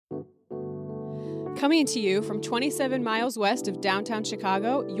Coming to you from 27 miles west of downtown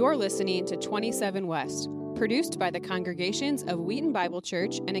Chicago, you're listening to 27 West, produced by the congregations of Wheaton Bible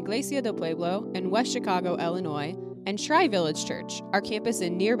Church and Iglesia del Pueblo in West Chicago, Illinois, and Tri-Village Church, our campus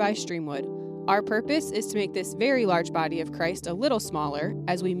in nearby Streamwood. Our purpose is to make this very large body of Christ a little smaller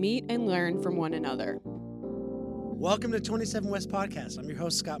as we meet and learn from one another. Welcome to 27 West Podcast. I'm your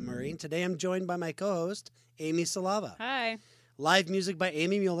host, Scott Murray, and today I'm joined by my co-host, Amy Salava. Hi. Live music by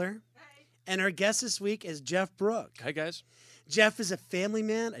Amy Mueller. Hi. And our guest this week is Jeff Brooke. Hi, guys. Jeff is a family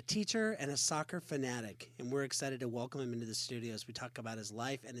man, a teacher, and a soccer fanatic, and we're excited to welcome him into the studio as we talk about his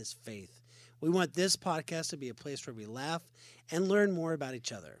life and his faith. We want this podcast to be a place where we laugh and learn more about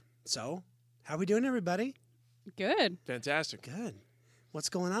each other. So, how are we doing, everybody? Good. Fantastic. Good. What's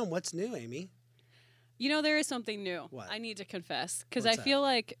going on? What's new, Amy? You know, there is something new. What? I need to confess. Because What's I feel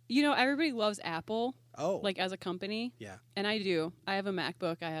like, you know, everybody loves Apple. Oh. Like, as a company. Yeah. And I do. I have a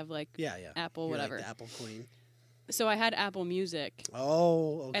MacBook. I have, like, Apple, You're whatever. like the Apple Queen. So I had Apple Music.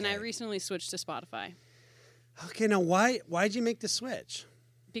 Oh, okay. And I recently switched to Spotify. Okay, now why'd you make the switch?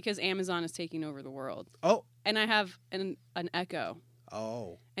 Because Amazon is taking over the world. Oh. And I have an Echo.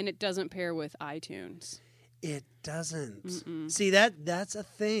 Oh. And it doesn't pair with iTunes. It doesn't. Mm-mm. See, that's a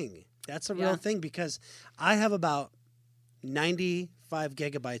thing. That's a real thing because I have about 95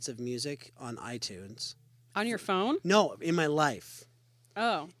 gigabytes of music on iTunes. On your phone? No, in my life.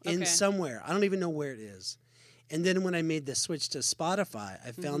 Oh, okay. In somewhere. I don't even know where it is. And then when I made the switch to Spotify,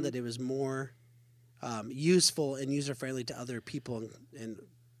 I found that it was more useful and user-friendly to other people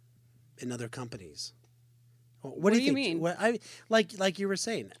in other companies. What do you mean? What, like you were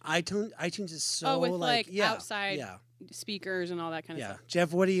saying, iTunes is so with outside speakers and all that kind of stuff.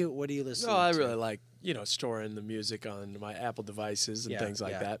 Jeff, what do you listen to? Oh, I really like, storing the music on my Apple devices and things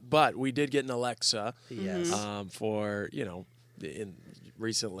like yeah. that. But we did get an Alexa Yes. for,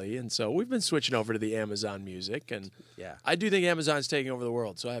 recently. And so we've been switching over to the Amazon Music. And I do think Amazon's taking over the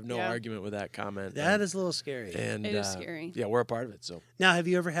world. So I have no argument with that comment. That is a little scary. And, it is scary. Yeah, we're a part of it. So now, have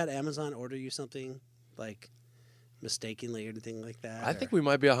you ever had Amazon order you something like mistakenly or anything like that? I think we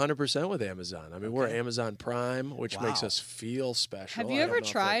might be 100% with Amazon. I mean, we're Amazon Prime, which makes us feel special. Have you ever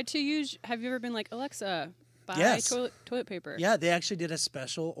tried to use, have you ever been like, Alexa, buy toilet paper? Yeah, they actually did a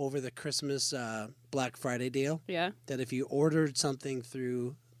special over the Christmas Black Friday deal. Yeah. That if you ordered something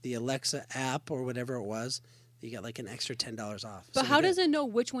through the Alexa app or whatever it was, you got like an extra $10 off. But how does it know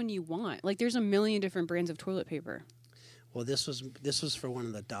which one you want? Like, there's a million different brands of toilet paper. Well, this was for one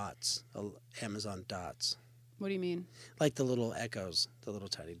of the dots, Amazon dots. What do you mean? Like the little Echoes, the little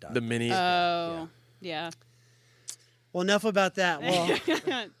tiny dot. The mini. Oh, yeah. Well, enough about that.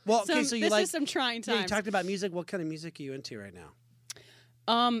 Well, okay, so this is some trying times. You talked about music. What kind of music are you into right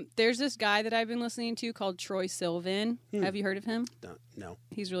now? There's this guy that I've been listening to called Troy Sylvan. Have you heard of him? No.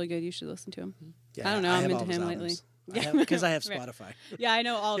 He's really good. You should listen to him. Yeah, I don't know. I'm into him lately. Because I have Spotify. Yeah, I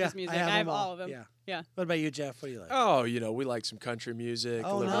know all of his music. I have all of them. Yeah. What about you, Jeff? What do you like? Oh, we like some country music,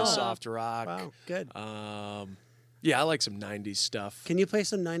 a little bit of soft rock. Wow, good. Yeah, I like some 90s stuff. Can you play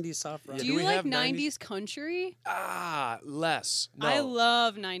some 90s soft rock? Do you like 90s country? Less. No. I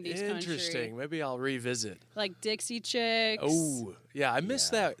love 90s country. Interesting. Maybe I'll revisit. Like Dixie Chicks. Oh, yeah. I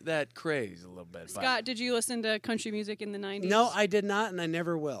miss that craze a little bit. Scott, did you listen to country music in the 90s? No, I did not, and I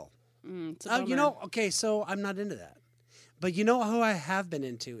never will. It's a bummer. Okay, so I'm not into that. But you know who I have been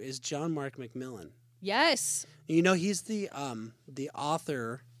into is John Mark McMillan. Yes. He's the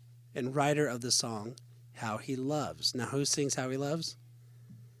author and writer of the song How He Loves. Now, who sings How He Loves?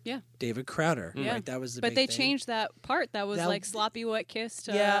 Yeah. David Crowder. Yeah. Right? That was the But big they thing. changed that part. That was like Sloppy Wet Kiss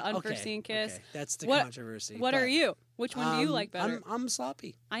to Unforeseen Kiss. Okay. That's the controversy. What are you? Which one do you like better? I'm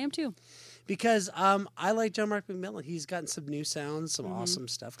Sloppy. I am too. Because I like John Mark McMillan. He's gotten some new sounds, some awesome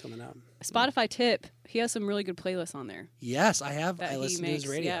stuff coming up. Spotify tip. He has some really good playlists on there. Yes, I have. I listen to his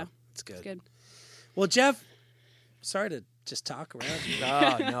radio. Yeah. It's good. It's good. Well, Jeff, sorry to just talk around you.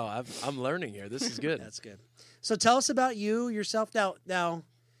 No, I'm learning here. This is good. That's good. So tell us about yourself. Now,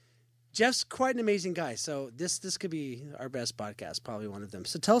 Jeff's quite an amazing guy. So this could be our best podcast, probably one of them.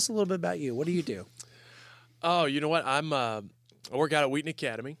 So tell us a little bit about you. What do you do? Oh, you know what? I work out at Wheaton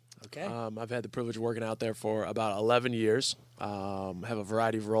Academy. Okay. I've had the privilege of working out there for about 11 years. Have a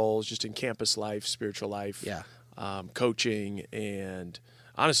variety of roles just in campus life, spiritual life, coaching, and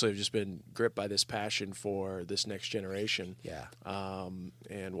honestly, I've just been gripped by this passion for this next generation. Yeah.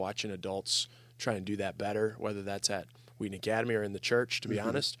 And watching adults try and do that better, whether that's at Wheaton Academy or in the church, to be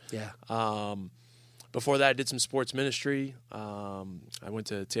honest. Yeah. Before that, I did some sports ministry. I went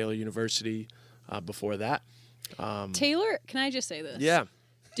to Taylor University before that. Taylor, can I just say this? Yeah.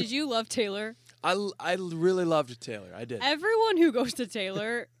 Did you love Taylor? I really loved Taylor. I did. Everyone who goes to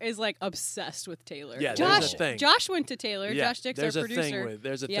Taylor is like obsessed with Taylor. Yeah, Josh, there's a thing. Josh went to Taylor. Yeah, Josh Dick's our producer.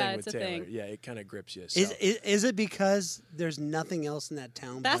 There's a thing with Taylor. Yeah, it kind of grips you. So. Is it because there's nothing else in that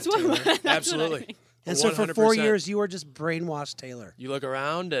town? That's but what. Taylor? That's Absolutely. What I think. And so for 4 years, you were just brainwashed Taylor. You look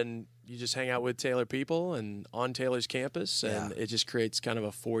around and you just hang out with Taylor people and on Taylor's campus, and it just creates kind of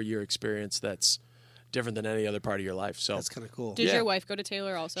a 4-year experience that's different than any other part of your life. So that's kind of cool. Did your wife go to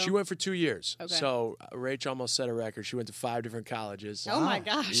Taylor also? She went for 2 years. Okay. So Rach almost set a record. She went to 5 different colleges. Oh my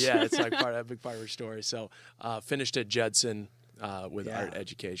gosh. Yeah, it's like a big part of her story. So finished at Judson with art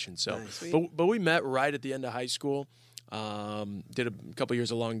education. So, nice. but we met right at the end of high school. Did a couple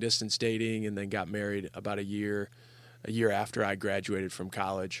years of long distance dating, and then got married about a year after I graduated from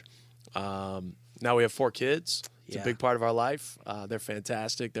college. Now we have 4 kids. It's a big part of our life. They're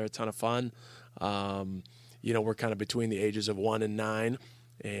fantastic. They're a ton of fun. We're kind of between the ages of 1 and 9,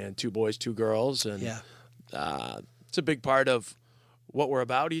 and 2 boys, 2 girls, and it's a big part of what we're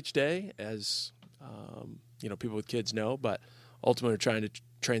about each day, as people with kids know. But ultimately, we're trying to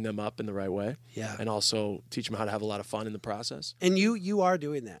train them up in the right way, and also teach them how to have a lot of fun in the process. And you are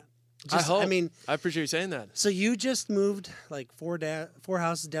doing that. I hope. I mean, I appreciate you saying that. So you just moved like 4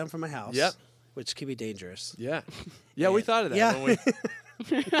 houses down from my house. Yep. Which can be dangerous. Yeah. Yeah, we thought of that when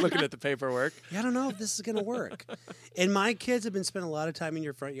we looking at the paperwork. Yeah, I don't know if this is going to work. And my kids have been spending a lot of time in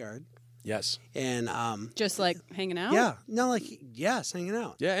your front yard. Yes. And just like hanging out? Yeah. No, hanging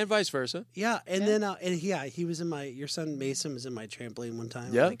out. Yeah, and vice versa. Yeah. And then he was in your son Mason was in my trampoline one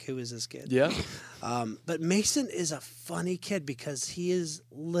time. Yeah. Like, who is this kid? Yeah. But Mason is a funny kid because he is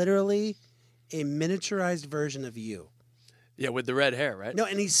literally a miniaturized version of you. Yeah, with the red hair, right? No,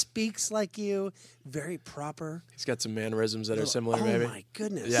 and he speaks like you, very proper. He's got some mannerisms that are similar, maybe. Oh, my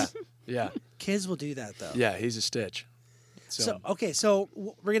goodness. Yeah, yeah. Kids will do that, though. Yeah, he's a stitch. So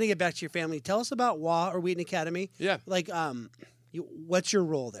we're going to get back to your family. Tell us about WA or Wheaton Academy. Yeah. Like, what's your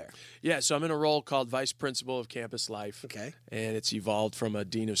role there? Yeah, so I'm in a role called Vice Principal of Campus Life. Okay. And it's evolved from a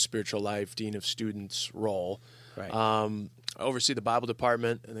Dean of Spiritual Life, Dean of Students role. Right. I oversee the Bible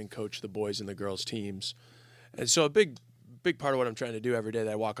department and then coach the boys and the girls teams. And so a big part of what I'm trying to do every day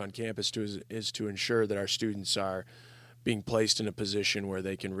that I walk on campus is to ensure that our students are being placed in a position where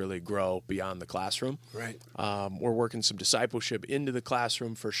they can really grow beyond the classroom. Right. We're working some discipleship into the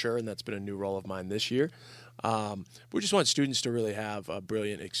classroom for sure, and that's been a new role of mine this year. We just want students to really have a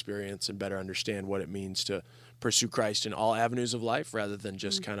brilliant experience and better understand what it means to pursue Christ in all avenues of life rather than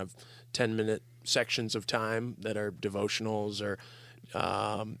just kind of 10-minute sections of time that are devotionals or,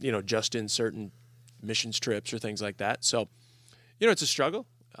 just in certain missions trips or things like that. So, it's a struggle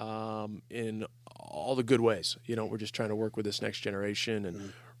in all the good ways. We're just trying to work with this next generation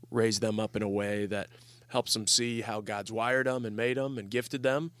and raise them up in a way that helps them see how God's wired them and made them and gifted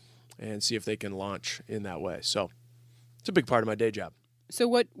them and see if they can launch in that way. So it's a big part of my day job. So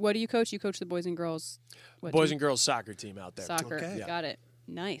what do you coach? You coach the boys and girls? Boys and girls soccer team out there. Soccer. Okay. Yeah. Got it.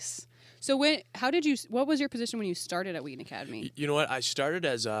 Nice. So what was your position when you started at Wheaton Academy? You know what? I started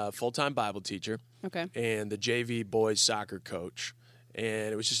as a full-time Bible teacher. Okay. And the JV boys soccer coach.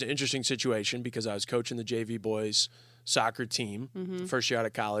 And it was just an interesting situation because I was coaching the JV boys soccer team first year out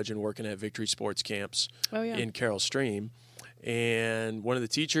of college and working at Victory Sports Camps in Carroll Stream. And one of the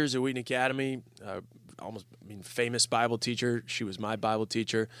teachers at Wheaton Academy, famous Bible teacher, she was my Bible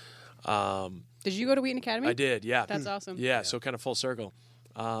teacher. Did you go to Wheaton Academy? I did, yeah. That's awesome. Yeah, so kind of full circle.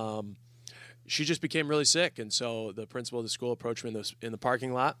 She just became really sick, and so the principal of the school approached me in the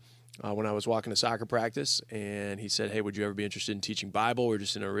parking lot when I was walking to soccer practice, and he said, "Hey, would you ever be interested in teaching Bible? We're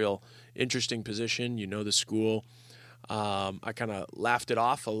just in a real interesting position. You know the school." I kind of laughed it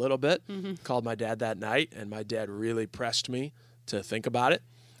off a little bit, called my dad that night, and my dad really pressed me to think about it.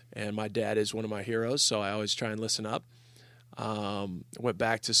 And my dad is one of my heroes, so I always try and listen up. Went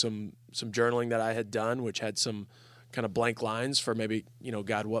back to some journaling that I had done, which had some kind of blank lines for maybe,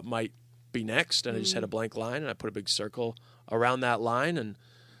 God, what might be next? And I just had a blank line, and I put a big circle around that line and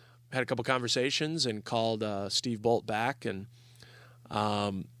had a couple conversations and called Steve Bolt back. And,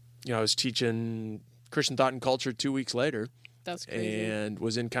 I was teaching Christian Thought and Culture 2 weeks later. That's crazy. And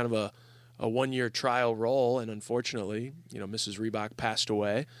was in kind of a 1-year trial role. And unfortunately, Mrs. Reebok passed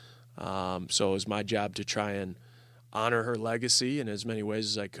away. So it was my job to try and honor her legacy in as many ways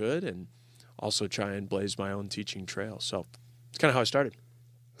as I could and also try and blaze my own teaching trail. So it's kind of how I started.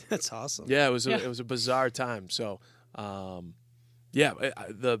 That's awesome. Yeah, it was a bizarre time. So,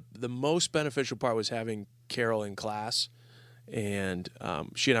 the most beneficial part was having Carol in class, and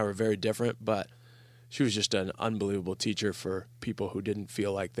she and I were very different, but she was just an unbelievable teacher for people who didn't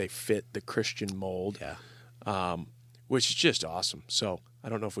feel like they fit the Christian mold, which is just awesome. So I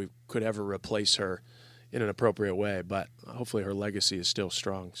don't know if we could ever replace her in an appropriate way, but hopefully her legacy is still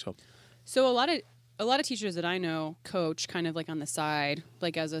strong. So a lot of teachers that I know coach kind of like on the side,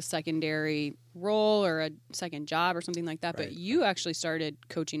 like as a secondary role or a second job or something like that. Right. But you actually started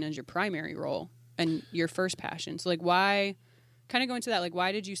coaching as your primary role and your first passion. So like why, kind of go into that, like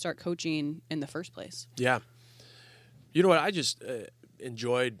why did you start coaching in the first place? Yeah. You know what? I just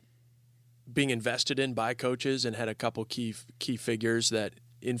enjoyed being invested in by coaches and had a couple key figures that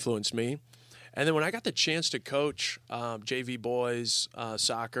influenced me. And then when I got the chance to coach JV boys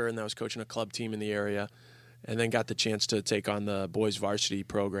soccer, and I was coaching a club team in the area, and then got the chance to take on the boys varsity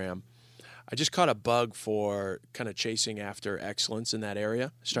program, I just caught a bug for kind of chasing after excellence in that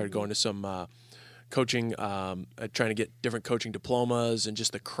area. Started going to some coaching, trying to get different coaching diplomas and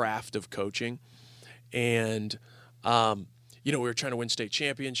just the craft of coaching. And we were trying to win state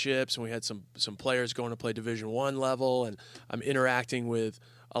championships, and we had some players going to play Division I level, and I'm interacting with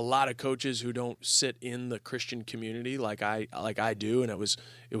a lot of coaches who don't sit in the Christian community like I do, and it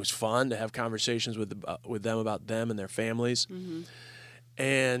was fun to have conversations with them about them and their families,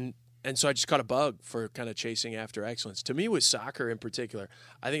 and so I just caught a bug for kind of chasing after excellence. To me, with soccer in particular,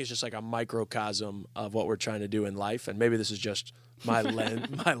 I think it's just like a microcosm of what we're trying to do in life, and maybe this is just my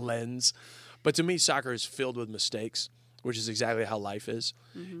lens, but to me, soccer is filled with mistakes, which is exactly how life is.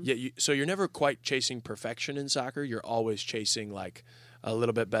 So you're never quite chasing perfection in soccer. You're always chasing like a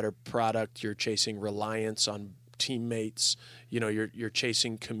little bit better product. You're chasing reliance on teammates. You're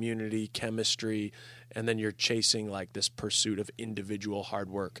chasing community, chemistry, and then you're chasing like this pursuit of individual hard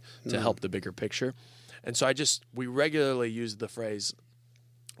work to help the bigger picture. And so we regularly use the phrase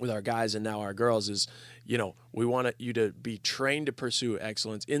with our guys and now our girls is, we want you to be trained to pursue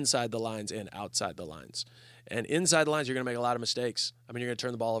excellence inside the lines and outside the lines. And inside the lines, you're going to make a lot of mistakes. I mean, you're going to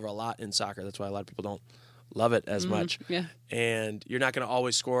turn the ball over a lot in soccer. That's why a lot of people don't love it as much. Yeah. And you're not going to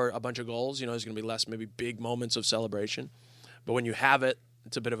always score a bunch of goals. There's going to be less maybe big moments of celebration. But when you have it,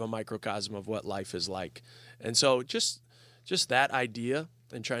 it's a bit of a microcosm of what life is like. And so just that idea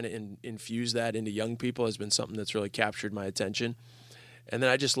and trying to infuse that into young people has been something that's really captured my attention. And then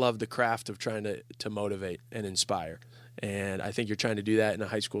I just love the craft of trying to motivate and inspire. And I think you're trying to do that in a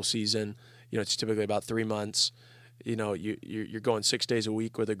high school season. It's typically about 3 months. You're going 6 days a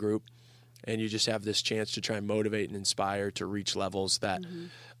week with a group, and you just have this chance to try and motivate and inspire to reach levels that,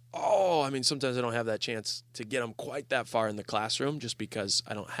 sometimes I don't have that chance to get them quite that far in the classroom just because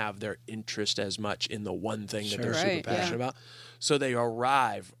I don't have their interest as much in the one thing that they're super passionate about. So they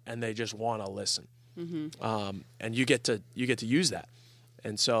arrive and they just want to listen. And you get to use that.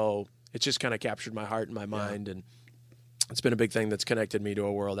 And so it's just kind of captured my heart and my mind, and it's been a big thing that's connected me to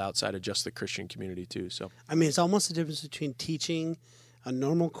a world outside of just the Christian community too. So it's almost the difference between teaching a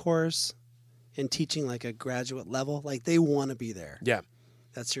normal course and teaching like a graduate level. Like they want to be there. Yeah.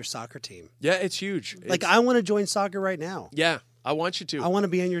 That's your soccer team. Yeah, it's huge. Like I want to join soccer right now. Yeah, I want you to. I want to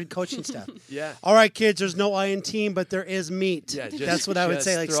be on your coaching staff. Yeah. All right, kids, there's no I in team, but there is meat. Yeah, that's what I would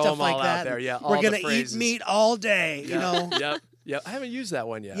say, like stuff like that. There. Yeah, we're going to eat meat all day, Yep. Yeah, I haven't used that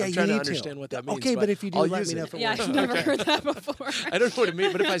one yet. I'm trying to understand what that means. Okay, but if you do, let me know if it works. Yeah, I've never heard that before. I don't know what it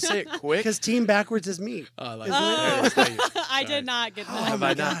means, but if I say it quick. Because team backwards is meat. I did not get that. Oh,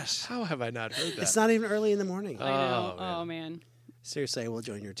 my gosh. How have I not heard that? It's not even early in the morning. I know. Oh, man. Seriously, I will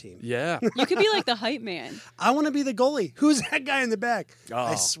join your team. Yeah. You could be like the hype man. I want to be the goalie. Who's that guy in the back? Oh.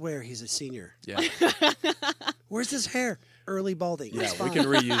 I swear he's a senior. Yeah. Where's his hair? Early balding. Yeah, we can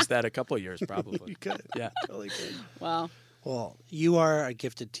reuse that a couple of years probably. You could. Yeah. Totally could. Wow. Well, you are a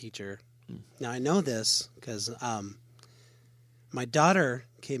gifted teacher. Now, I know this because my daughter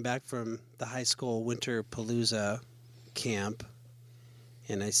came back from the high school winter palooza camp,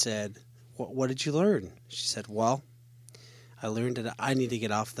 and I said, what did you learn? She said, well, I learned that I need to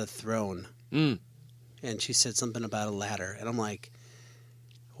get off the throne. And she said something about a ladder. And I'm like,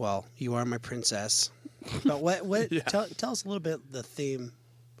 well, you are my princess. But what? Yeah. Tell us a little bit the theme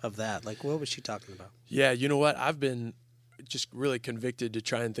of that. Like, what was she talking about? Yeah, you know what? I've been just really convicted to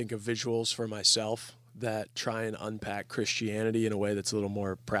try and think of visuals for myself that try and unpack Christianity in a way that's a little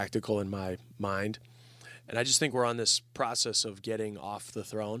more practical in my mind. And I just think we're on this process of getting off the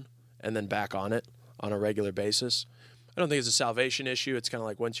throne and then back on it on a regular basis. I don't think it's a salvation issue. It's kind of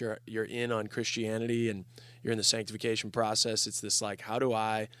like once you're in on Christianity and you're in the sanctification process, it's this like, how do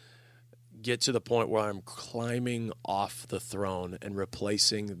I get to the point where I'm climbing off the throne and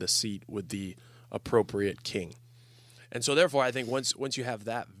replacing the seat with the appropriate king? And so therefore, I think once you have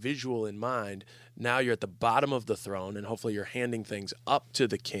that visual in mind, now you're at the bottom of the throne, and hopefully you're handing things up to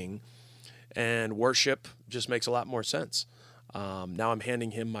the king, and worship just makes a lot more sense. Now I'm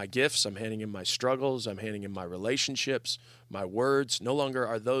handing him my gifts. I'm handing him my struggles. I'm handing him my relationships, my words. No longer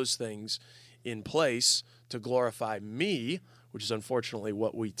are those things in place to glorify me, which is unfortunately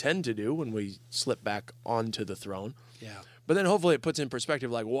what we tend to do when we slip back onto the throne. Yeah. But then hopefully it puts in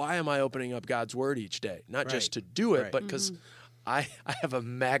perspective, like, why am I opening up God's word each day? Not just to do it, but because I have a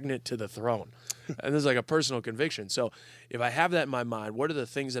magnet to the throne. And this is like a personal conviction. So if I have that in my mind, what are the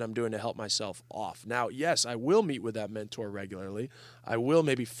things that I'm doing to help myself off? Now, yes, I will meet with that mentor regularly. I will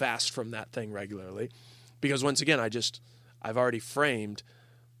maybe fast from that thing regularly. Because once again, I've already framed,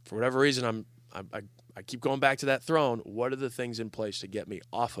 for whatever reason, I keep going back to that throne. What are the things in place to get me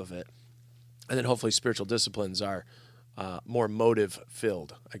off of it? And then hopefully spiritual disciplines are more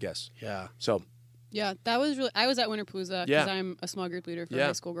motive-filled, I guess. Yeah. So... Yeah, that was really. I was at Winterpalooza because I'm a small group leader for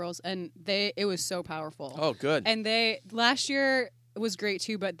high school girls, and it was so powerful. Oh, good. And last year was great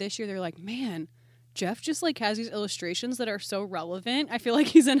too, but this year they're like, man, Jeff just like has these illustrations that are so relevant. I feel like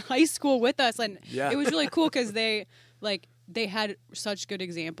he's in high school with us, and it was really cool because they had such good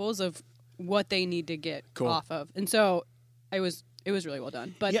examples of what they need to get off of, and so it was really well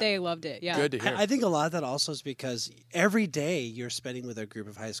done. But they loved it. Yeah, good to hear. I think a lot of that also is because every day you're spending with a group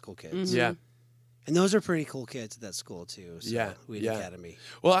of high school kids. Mm-hmm. Yeah. And those are pretty cool kids at that school, too. So Weed yeah. Academy.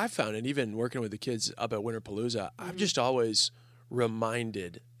 Well, I found, and even working with the kids up at Winterpalooza, I'm just always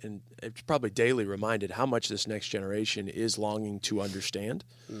reminded, and it's probably daily reminded, how much this next generation is longing to understand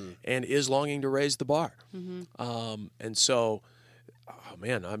and is longing to raise the bar. Mm-hmm. And so, oh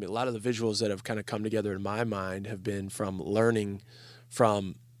man, I mean, a lot of the visuals that have kind of come together in my mind have been from learning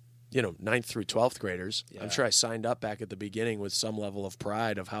from 9th through 12th graders. Yeah. I'm sure I signed up back at the beginning with some level of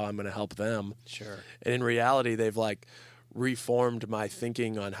pride of how I'm going to help them. Sure. And in reality, they've reformed my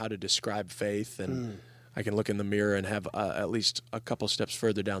thinking on how to describe faith. And I can look in the mirror and have at least a couple steps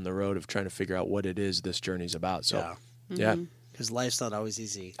further down the road of trying to figure out what it is this journey's about. So, yeah. Because life's not always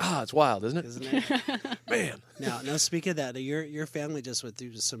easy. It's wild, isn't it? Isn't it? Man. Now, speaking of that, your family just went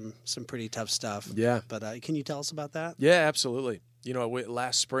through some pretty tough stuff. Yeah. But can you tell us about that? Yeah, absolutely.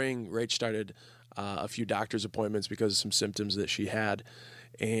 Last spring, Rach started a few doctor's appointments because of some symptoms that she had,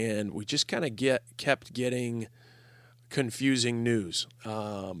 and we just kind of kept getting confusing news.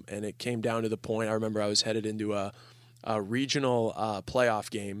 And it came down to the point, I remember I was headed into a regional playoff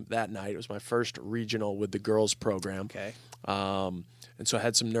game that night. It was my first regional with the girls program. Okay. And so I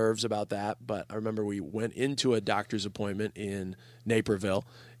had some nerves about that, but I remember we went into a doctor's appointment in Naperville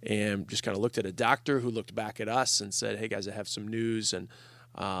and just kind of looked at a doctor who looked back at us and said, hey guys, I have some news, and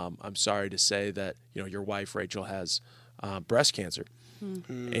I'm sorry to say that your wife Rachel has breast cancer.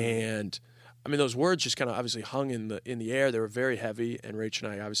 Mm-hmm. And I mean, those words just kind of obviously hung in the air. They were very heavy, and Rach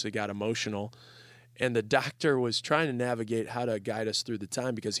and I obviously got emotional. And the doctor was trying to navigate how to guide us through the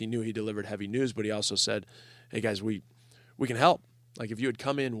time because he knew he delivered heavy news, but he also said, hey guys, we can help. Like if you had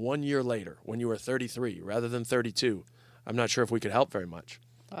come in 1 year later when you were 33 rather than 32, I'm not sure if we could help very much.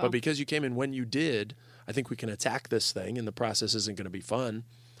 Wow. But because you came in when you did, I think we can attack this thing, and the process isn't going to be fun.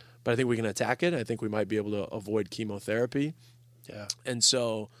 But I think we can attack it. I think we might be able to avoid chemotherapy. Yeah. And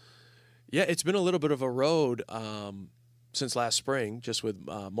so, it's been a little bit of a road since last spring, just with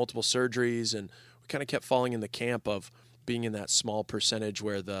multiple surgeries, and we kind of kept falling in the camp of being in that small percentage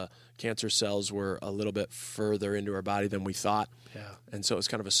where the cancer cells were a little bit further into our body than we thought. Yeah. And so it was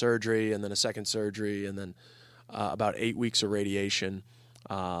kind of a surgery and then a second surgery and then about 8 weeks of radiation.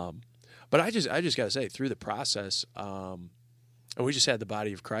 But I just got to say, through the process, and we just had the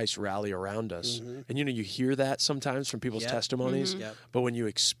body of Christ rally around us. Mm-hmm. And, you hear that sometimes from people's testimonies, mm-hmm. but when you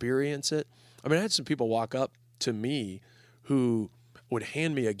experience it, I mean, I had some people walk up to me who would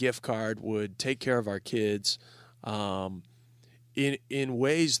hand me a gift card, would take care of our kids, in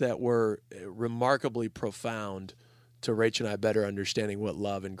ways that were remarkably profound to Rach and I better understanding what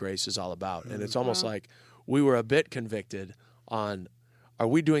love and grace is all about. And it's almost like we were a bit convicted on, are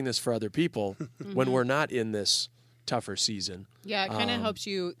we doing this for other people when we're not in this tougher season? Yeah, it kind of helps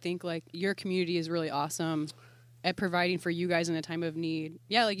you think like your community is really awesome at providing for you guys in a time of need.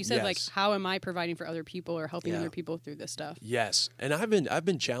 Yeah, like you said, like how am I providing for other people or helping other people through this stuff? Yes. And I've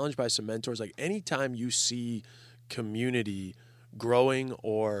been challenged by some mentors, like anytime you see community growing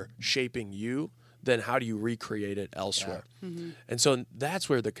or shaping you, then how do you recreate it elsewhere? Yeah. Mm-hmm. And so that's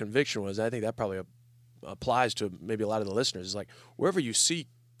where the conviction was. I think that probably applies to maybe a lot of the listeners. Is like wherever you see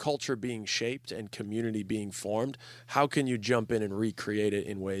culture being shaped and community being formed, how can you jump in and recreate it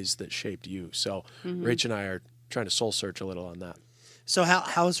in ways that shaped you? So Rach and I are trying to soul search a little on that. So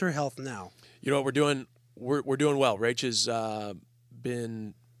how's her health now? You know what we're doing? We're doing well. Rach has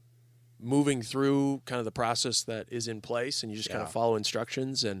been moving through kind of the process that is in place, and you just kind of follow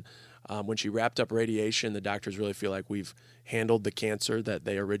instructions. And when she wrapped up radiation, the doctors really feel like we've handled the cancer that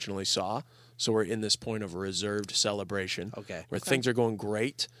they originally saw. So we're in this point of a reserved celebration where things are going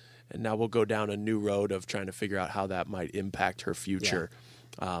great. And now we'll go down a new road of trying to figure out how that might impact her future.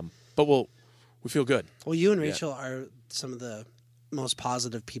 But we feel good. Well, you and Rachel are some of the most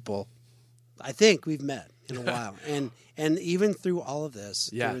positive people I think we've met in a while. And even through all of this,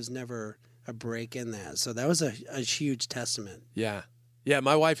 there was never a break in that. So that was a huge testament. Yeah. Yeah,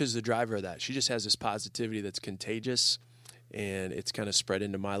 my wife is the driver of that. She just has this positivity that's contagious, and it's kind of spread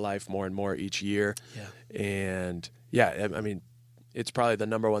into my life more and more each year. Yeah. And, I mean, it's probably the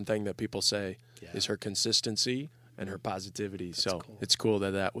number one thing that people say is her consistency and her positivity. That's cool. It's cool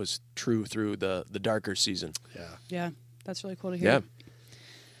that was true through the darker season. Yeah, that's really cool to hear. Yeah.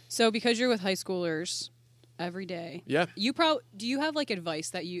 So because you're with high schoolers every day, do you have like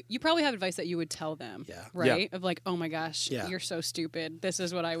advice that you probably have advice that you would tell them, right? Of like, oh my gosh, you're so stupid. This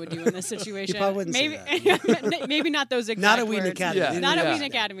is what I would do in this situation. You probably wouldn't say that. Maybe not those exact Not at words. Wheaton Academy. Yeah. Not at Wheaton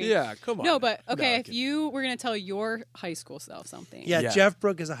Academy. Yeah, come on. No, but okay, if you were going to tell your high school self something. Yeah, Jeff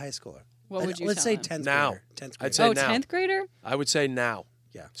Brooke is a high schooler. What would you Let's tell say him? 10th now. grader. 10th grader. I'd say now. 10th grader? I would say now.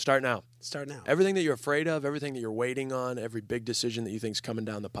 Yeah. Start now. Start now. Everything that you're afraid of, everything that you're waiting on, every big decision that you think is coming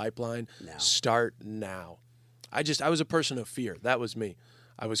down the pipeline, start now. I was a person of fear. That was me.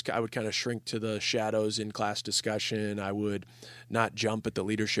 I would kind of shrink to the shadows in class discussion. I would not jump at the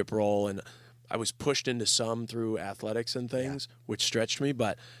leadership role, and I was pushed into some through athletics and things, which stretched me.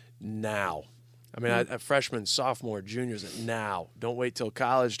 But now, I mean, freshmen, sophomore, juniors, now. Don't wait till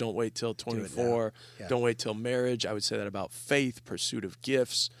college. Don't wait till 24. Don't wait till marriage. I would say that about faith, pursuit of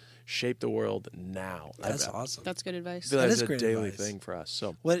gifts. Shape the world now. That's awesome. That's good advice. That is a great daily advice. thing for us.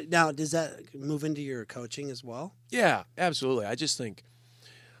 So, now, does that move into your coaching as well? Yeah, absolutely. I just think,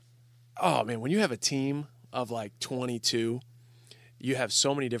 oh man, when you have a team of like 22, you have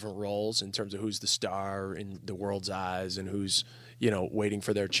so many different roles in terms of who's the star in the world's eyes and who's, waiting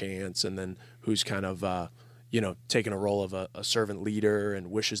for their chance, and then who's kind of, taking a role of a servant leader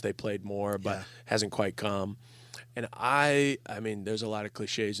and wishes they played more but hasn't quite come. And I mean, there's a lot of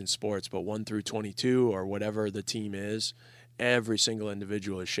cliches in sports, but 1 through 22 or whatever the team is, every single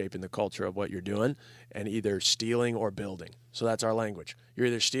individual is shaping the culture of what you're doing and either stealing or building. So that's our language. You're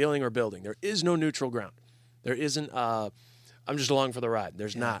either stealing or building. There is no neutral ground. There isn't, I'm just along for the ride.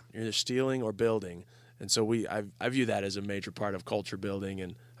 There's not. You're either stealing or building. And so I view that as a major part of culture building,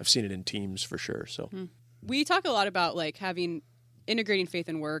 and I've seen it in teams for sure. So we talk a lot about like integrating faith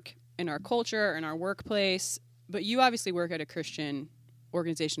and work in our culture, in our workplace. But you obviously work at a Christian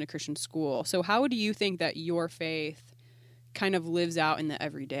organization, a Christian school. So how do you think that your faith kind of lives out in the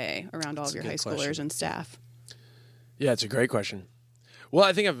everyday around all of your high schoolers and staff? Yeah, it's a great question. Well,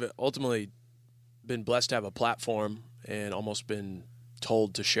 I think I've ultimately been blessed to have a platform and almost been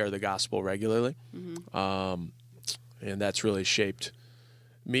told to share the gospel regularly. Mm-hmm. And that's really shaped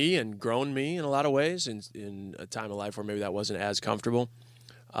me and grown me in a lot of ways in a time of life where maybe that wasn't as comfortable.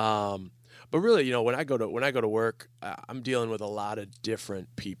 But really, when I go to work, I'm dealing with a lot of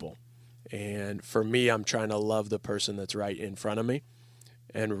different people. And for me, I'm trying to love the person that's right in front of me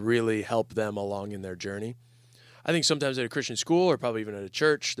and really help them along in their journey. I think sometimes at a Christian school or probably even at a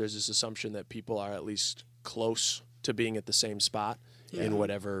church, there's this assumption that people are at least close to being at the same spot in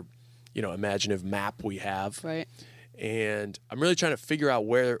whatever, imaginative map we have. Right. And I'm really trying to figure out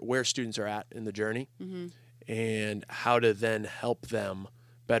where students are at in the journey and how to then help them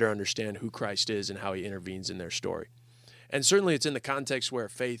better understand who Christ is and how he intervenes in their story. And certainly it's in the context where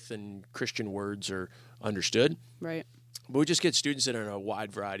faith and Christian words are understood. Right. But we just get students that are in a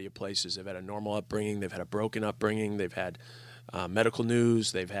wide variety of places. They've had a normal upbringing. They've had a broken upbringing. They've had medical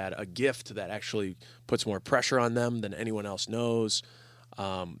news. They've had a gift that actually puts more pressure on them than anyone else knows.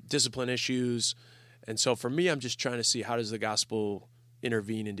 Discipline issues. And so for me, I'm just trying to see how does the gospel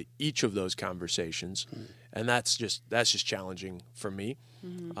intervene into each of those conversations. And that's just challenging for me.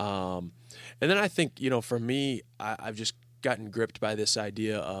 Mm-hmm. And then I think, for me, I've just gotten gripped by this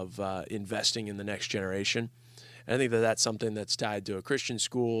idea of investing in the next generation. And I think that's something that's tied to a Christian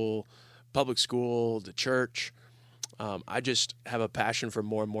school, public school, the church. I just have a passion for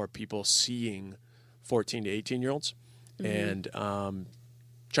more and more people seeing 14 to 18-year-olds and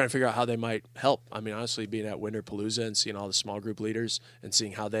trying to figure out how they might help. I mean, honestly, being at Winterpalooza and seeing all the small group leaders and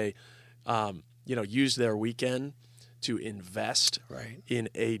seeing how they, use their weekend to invest Right. in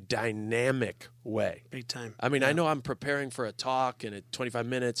a dynamic way. Big time. I mean, I know I'm preparing for a talk and at 25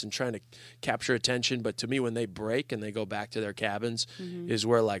 minutes and trying to capture attention, but to me, when they break and they go back to their cabins is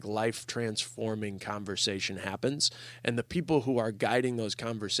where like life transforming conversation happens. And the people who are guiding those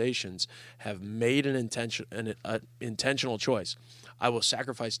conversations have made an intentional choice. I will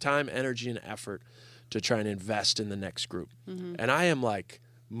sacrifice time, energy, and effort to try and invest in the next group. And I am like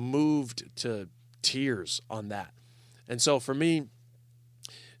moved to tears on that. And so for me,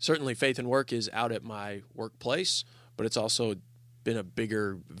 certainly faith and work is out at my workplace, but it's also been a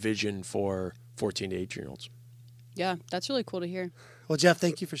bigger vision for 14 to 18-year-olds. Yeah, that's really cool to hear. Well, Jeff,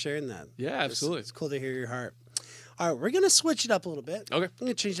 thank you for sharing that. Yeah, absolutely. It's cool to hear your heart. All right, we're going to switch it up a little bit. Okay. I'm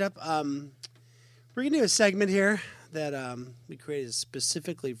going to change it up. We're going to do a segment here that we created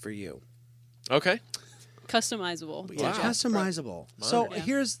specifically for you. Okay. Customizable. Yeah, Wow. customizable. So Yeah.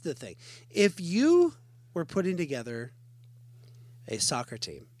 here's the thing. If you were putting together a soccer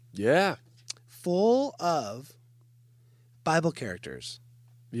team Yeah. full of Bible characters,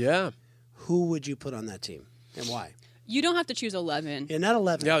 Yeah. who would you put on that team and why? You don't have to choose 11. Yeah, not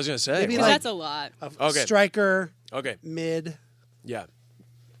 11. Yeah, I was going to say. Maybe Because like that's a lot. a striker, Okay. mid. Yeah.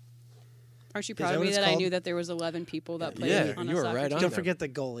 Aren't you that proud of what me it's that I called? knew that there was 11 people that played Yeah, on you a were soccer right team? on Don't there. forget the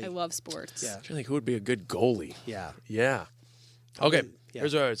goalie. I love sports. Yeah. I'm trying to think who would be a good goalie. Yeah. Yeah. Okay. Yeah.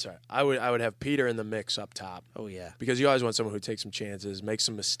 Here's what I would say. I would have Peter in the mix up top. Oh, yeah. Because you always want someone who takes some chances, makes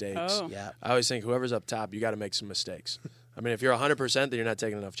some mistakes. Oh. Yeah. I always think whoever's up top, you got to make some mistakes. I mean, if you're 100%, then you're not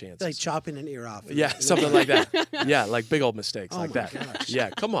taking enough chances. Like chopping an ear off. Yeah, something like that. Yeah, like big old mistakes Oh like my that. gosh. Yeah,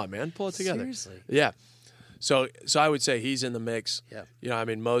 come on, man, pull it together. Seriously. Yeah. So I would say he's in the mix. Yeah. You know, I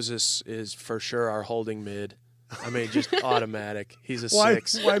mean, Moses is for sure our holding mid. I mean, just automatic. He's a Why,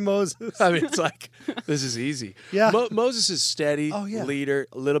 6. why Moses? I mean, it's like, this is easy. Yeah. Moses is steady, Oh, yeah. leader,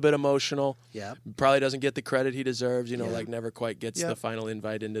 a little bit emotional. Yeah. Probably doesn't get the credit he deserves, you know, Yeah. like never quite gets Yeah. the final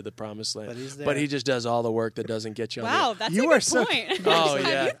invite into the promised land. But he's there. But he just does all the work that doesn't get you on Wow, that's You a are good so- point. Oh, Have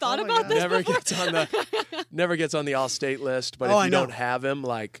yeah. you thought Oh, my about God. this never before? gets on the all-state list. But Oh, if I you know. don't have him,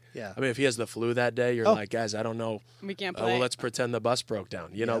 like, Yeah. I mean, if he has the flu that day, you're Oh. like, guys, I don't know. We can't Well, play. let's pretend the bus broke down.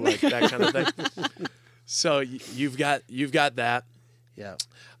 You know, like that kind of thing. So you've got that. Yeah.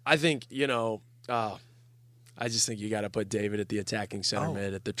 I think, you know, I just think you got to put David at the attacking center Oh.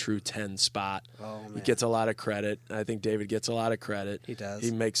 mid at the true 10 spot. Oh, man. He gets a lot of credit. I think David gets a lot of credit. He does.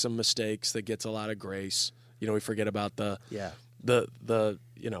 He makes some mistakes that gets a lot of grace. You know, we forget about the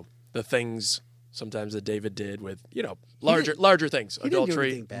you know, the things sometimes that David did with, you know, larger things. He didn't do Adultery,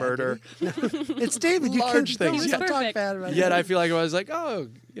 anything bad, murder. did he? It's David. You Large can't things. don't He was talk perfect. bad about Yet him. I feel like I was like, oh,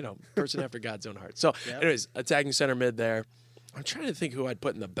 you know, person after God's own heart. So, Yep. anyways, attacking center mid there. I'm trying to think who I'd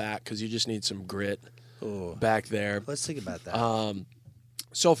put in the back because you just need some grit Ooh. back there. Let's think about that.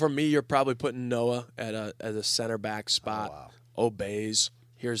 So for me, you're probably putting Noah at a center back spot. Oh, wow. Obeys,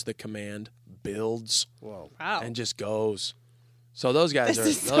 hears the command, builds, Whoa. Wow. and just goes. So those guys This are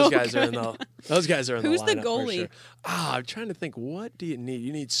is so those guys are in good. the Who's the lineup for goalie? sure. I'm trying to think. What do you need?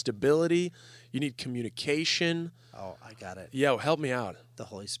 You need stability. You need communication. Oh, I got it. Yeah, well, help me out. The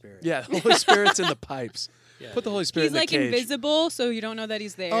Holy Spirit. Yeah, the Holy Spirit's in the pipes. Put the Holy Spirit He's in the like cage. invisible, so you don't know that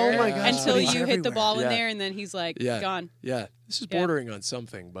he's there. Oh my gosh, Until he's you hit the everywhere. ball in Yeah. there, and then he's like Yeah, gone. Yeah, this is Yeah. bordering on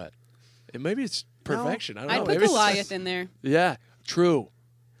something, but maybe it's perfection. I don't know. I'd put Maybe it's- Goliath in there. Yeah, true.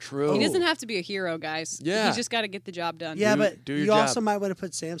 He doesn't have to be a hero, guys. Yeah. He's just got to get the job done. Yeah, Do- but do your you also job. might want to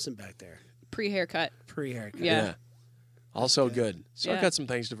put Samson back there. Pre-haircut. Pre-haircut. Yeah. Also good. So I've Yeah. got some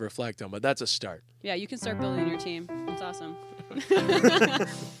things to reflect on, but that's a start. Yeah, you can start building your team. That's awesome.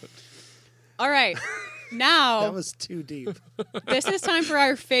 All right. Now, That was too deep. this is time for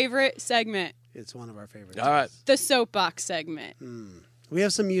our favorite segment, It's one of our favorites. All right. the soapbox segment. We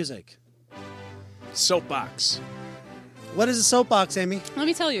have some music. Soapbox. What is a soapbox, Amy? Let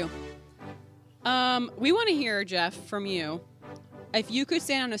me tell you. We want to hear, Jeff, from you. If you could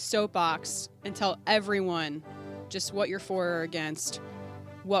stand on a soapbox and tell everyone just what you're for or against,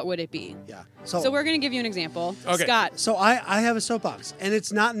 what would it be? Yeah. So we're going to give you an example. Okay. Scott, So I have a soapbox, and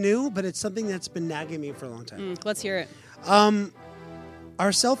it's not new, but it's something that's been nagging me for a long time. let's hear it.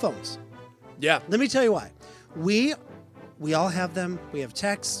 Our cell phones. Yeah. Let me tell you why. We all have them. We have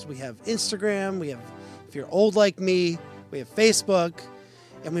texts. We have Instagram. We have, if you're old like me, we have Facebook,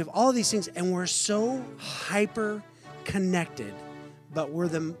 and we have all of these things, and we're so hyper connected, but we're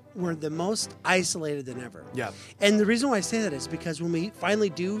the most isolated than ever. Yeah. And the reason why I say that is because when we finally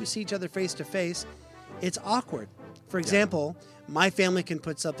do see each other face to face, it's awkward. For example, my family can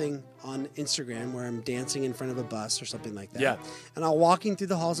put something on Instagram where I'm dancing in front of a bus or something like that. Yeah. And I'm walking through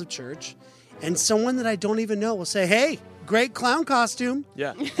the halls of church, and someone that I don't even know will say, "Hey, great clown costume."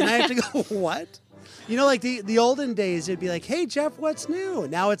 Yeah. And I have to go, "What?" You know, like the olden days, it'd be like, hey, Jeff, what's new?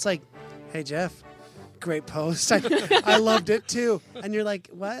 Now it's like, hey, Jeff, great post. I loved it too. And you're like,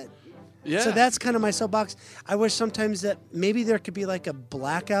 what? Yeah. So that's kind of my soapbox. I wish sometimes that maybe there could be like a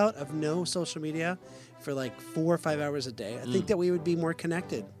blackout of no social media for like 4 or 5 hours a day. I think that we would be more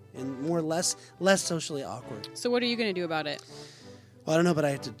connected and less socially awkward. So what are you going to do about it? Well, I don't know, but I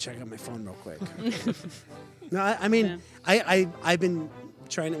have to check out my phone real quick. No, I mean, I've been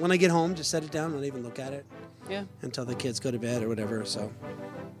trying to, when I get home, just set it down, not even look at it. Yeah. Until the kids go to bed or whatever. So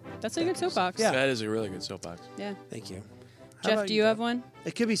that's a good soapbox. Yeah. That is a really good soapbox. Yeah. Thank you. How Jeff, about do you have one?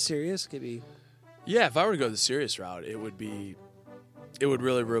 It could be serious. It could be. Yeah, if I were to go the serious route, it would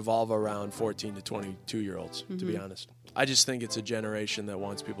really revolve around 14 to 22-year-olds, to be honest. I just think it's a generation that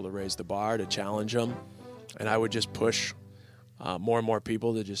wants people to raise the bar, to challenge them. And I would just push more and more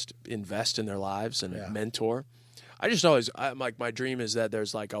people to just invest in their lives and mentor. I just always, like, my dream is that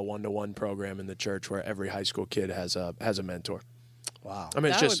there's like a 1-to-1 program in the church where every high school kid has a mentor. Wow. I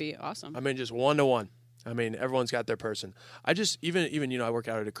mean, that would be awesome. I mean, just 1-to-1. I mean, everyone's got their person. I just, even you know, I work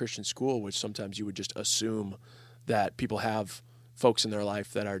out at a Christian school, which sometimes you would just assume that people have folks in their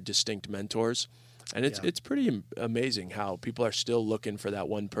life that are distinct mentors. And it's pretty amazing how people are still looking for that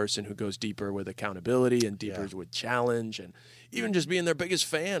one person who goes deeper with accountability and deeper with challenge and even just being their biggest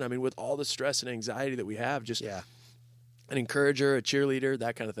fan. I mean, with all the stress and anxiety that we have, just an encourager, a cheerleader,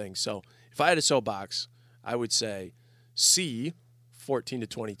 that kind of thing. So if I had a soapbox, I would say see 14 to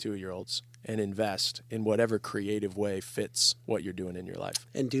 22-year-olds and invest in whatever creative way fits what you're doing in your life.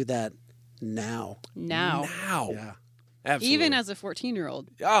 And do that now. Now. Yeah. Absolutely. Even as a 14-year-old.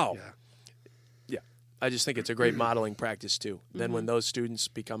 Oh. Yeah. I just think it's a great modeling practice, too. Then when those students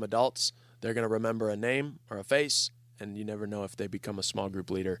become adults, they're going to remember a name or a face, and you never know if they become a small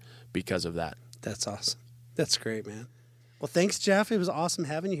group leader because of that. That's awesome. That's great, man. Well, thanks, Jeff. It was awesome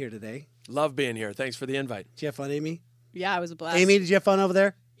having you here today. Love being here. Thanks for the invite. Did you have fun, Amy? Yeah, it was a blast. Amy, did you have fun over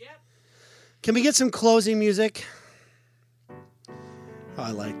there? Yep. Can we get some closing music? Oh, I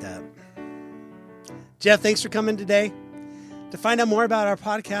like that. Jeff, thanks for coming today. To find out more about our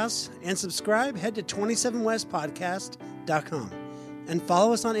podcast and subscribe, head to 27westpodcast.com and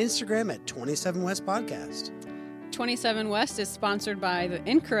follow us on Instagram at 27westpodcast. 27 West is sponsored by the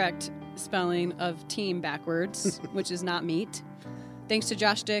incorrect spelling of team backwards, which is not meat. Thanks to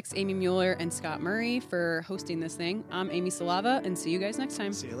Josh Dix, Amy Mueller, and Scott Murray for hosting this thing. I'm Amy Salava, and see you guys next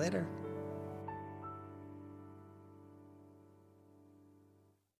time. See you later.